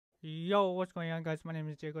Yo, what's going on, guys? My name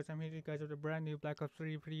is Jacobs. I'm here to you guys with a brand new Black Ops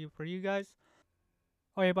 3 preview for you guys.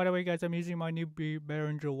 Oh yeah, by the way, guys, I'm using my new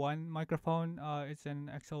Behringer 1 microphone. It's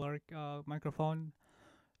an XLR microphone,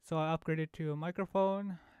 so I upgraded to a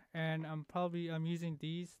microphone, and I'm using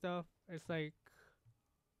these stuff. It's like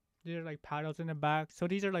these are like paddles in the back. So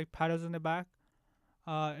these are like paddles in the back.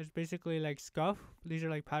 It's basically like scuff. These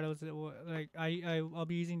are like paddles that I'll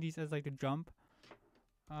be using these as like the jump.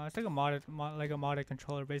 It's like a modded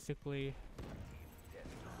controller, basically.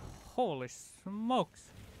 Holy smokes!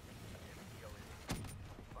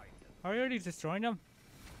 Are you already destroying them?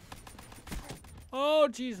 Oh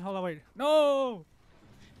jeez, hold on, wait. No!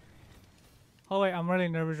 Oh wait, I'm really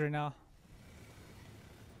nervous right now.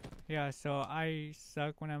 Yeah, so I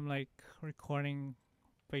suck when I'm like recording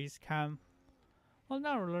face cam. Well,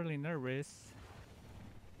 not really nervous.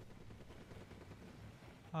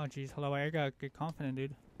 Oh jeez, hold on, wait, I gotta get confident,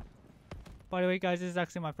 dude. By the way, guys, this is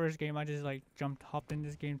actually my first game. I just like hopped in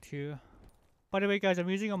this game too. By the way, guys, I'm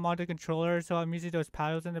using a modded controller, so I'm using those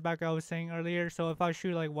paddles in the back I was saying earlier. So if I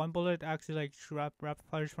shoot like one bullet, it actually like rapid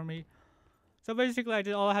fires for me. So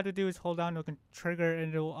basically, all I have to do is hold down the trigger,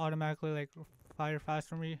 and it will automatically like fire fast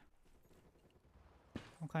for me.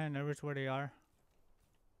 I'm kind of nervous where they are.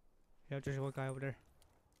 Yeah, there's one guy over there.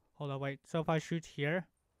 Hold on, wait. So if I shoot here,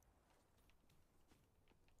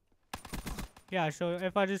 yeah. So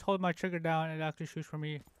if I just hold my trigger down, it actually shoots for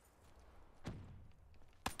me.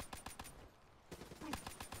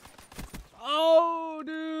 Oh,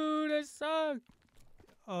 dude, that sucked.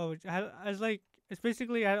 Oh, I was like, it's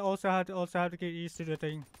basically I also have to get used to the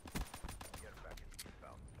thing.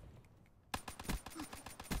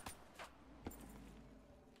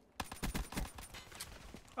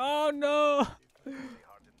 Oh no!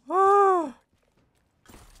 Oh!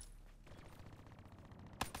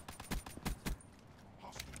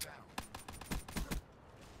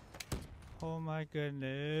 Oh my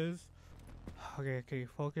goodness. Okay,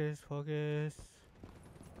 focus.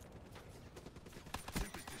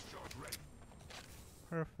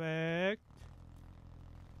 Perfect.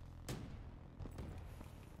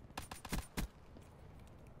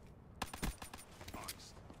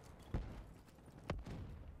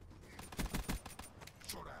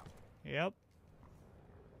 Yep.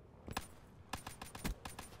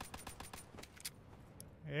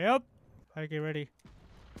 Alright, get ready.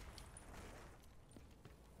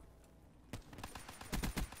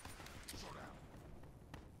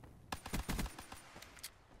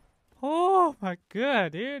 Oh my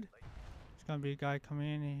god, dude. There's gonna be a guy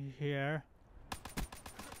coming in here.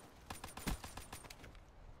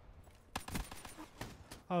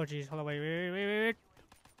 Oh jeez, hold on, wait.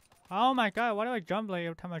 Oh my god, why do I jump like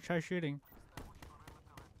every time I try shooting?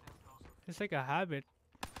 It's like a habit.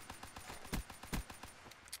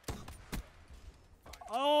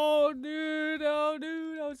 Oh dude,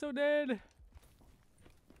 I was so dead.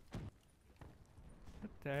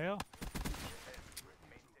 What the hell?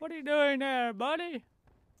 What are you doing there, buddy?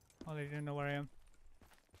 Oh, they didn't know where I am.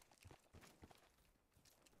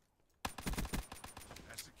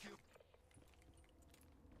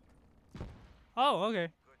 Oh, okay.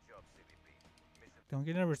 Don't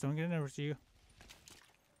get nervous, you.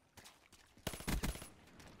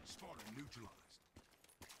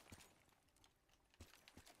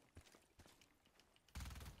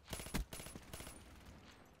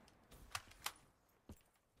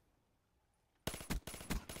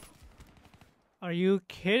 Are you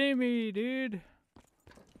kidding me, dude?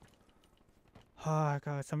 Oh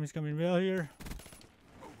god, somebody's coming real here.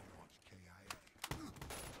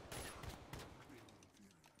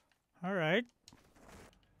 Alright.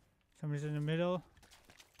 Somebody's in the middle.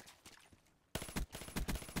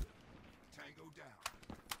 Tango down.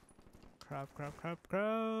 Crap.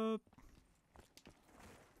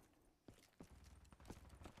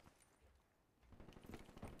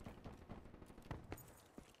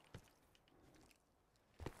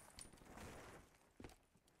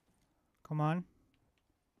 Come on.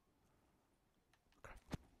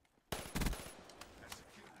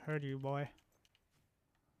 Heard you, boy.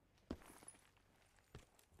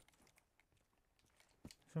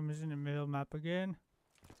 Somebody's in the middle map again.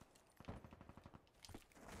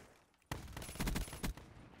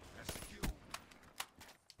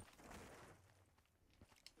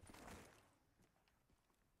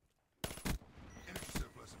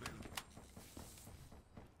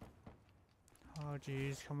 Oh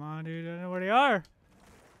jeez, come on, dude. I don't know where they are.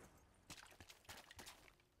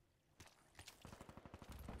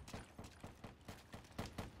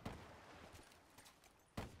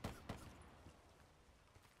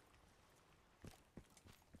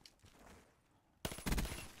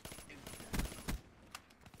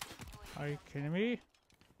 Are you kidding me?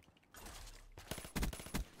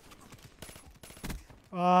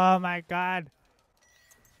 Oh my god.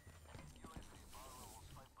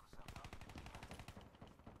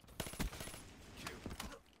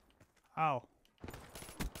 Ow.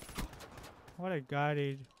 What a guy,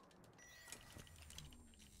 dude.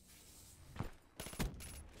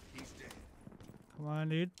 He's dead. Come on,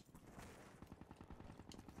 dude.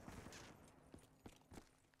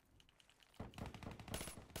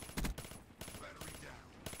 Battery down.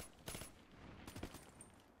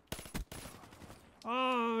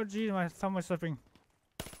 Oh, geez, my thumb was slipping.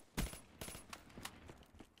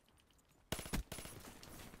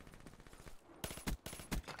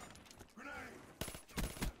 Grenade.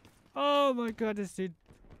 Oh my god, this dude.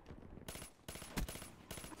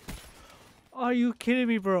 Are you kidding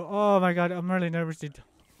me, bro? Oh my god, I'm really nervous, dude.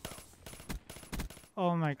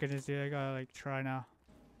 Oh my goodness, dude. I gotta like try now.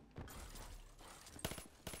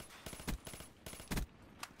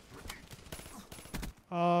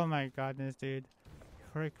 Oh my goodness, dude.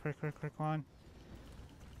 Frick, come on.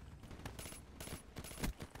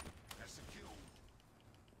 That's a kill.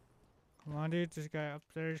 Come on, dude. This guy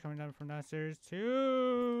upstairs coming down from downstairs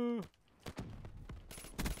too.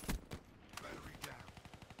 Battery down.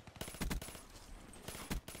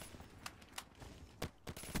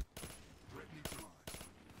 Threat neutralized.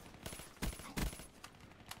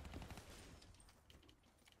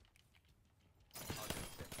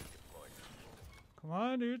 Come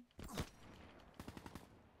on, dude.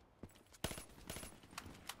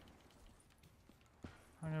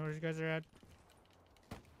 I don't know where you guys are at.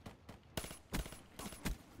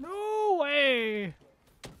 No way!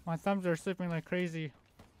 My thumbs are slipping like crazy.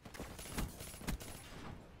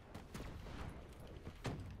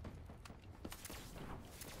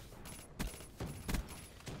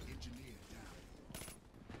 Engineer down.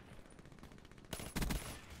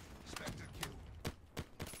 Spectre kill.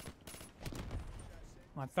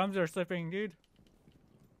 My thumbs are slipping, dude.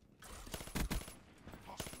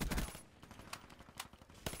 Hostile down.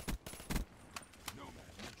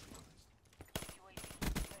 Nomad neutralized.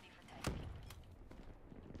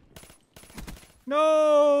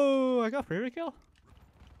 No! I got free kill.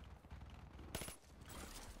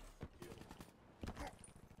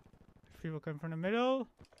 People come from the middle.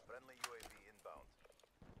 Friendly UAV inbound.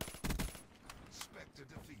 Spectre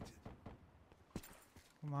defeated.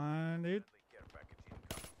 Come on, dude. Friendly care package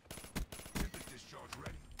incoming. Tempest discharge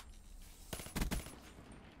ready.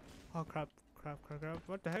 Oh crap.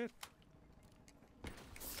 What the heck?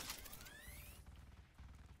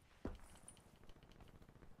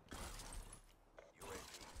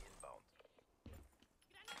 UAV inbound.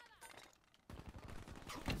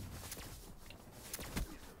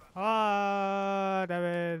 Ah,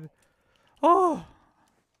 David. Oh!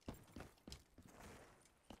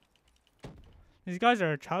 These guys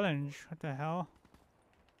are a challenge. What the hell?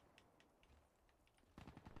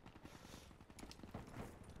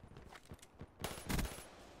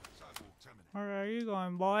 Cyborg terminated. Where are you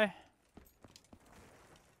going, boy?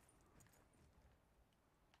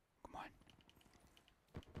 Come on.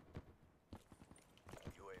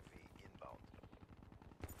 UAV inbound.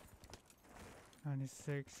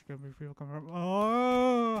 96. Gonna be people coming from.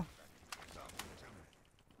 Oh! Cyborg terminated.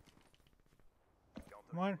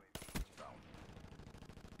 Counter Come on. UAV inbound.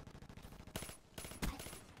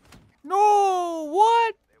 No!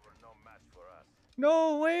 What? They were no match for us.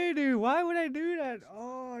 No way, dude. Why would I do that?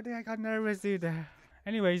 Oh, dude, I got nervous, dude.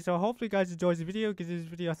 Anyway, so hopefully you guys enjoyed the video. Give this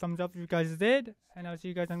video a thumbs up if you guys did. And I'll see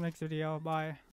you guys in the next video. Bye.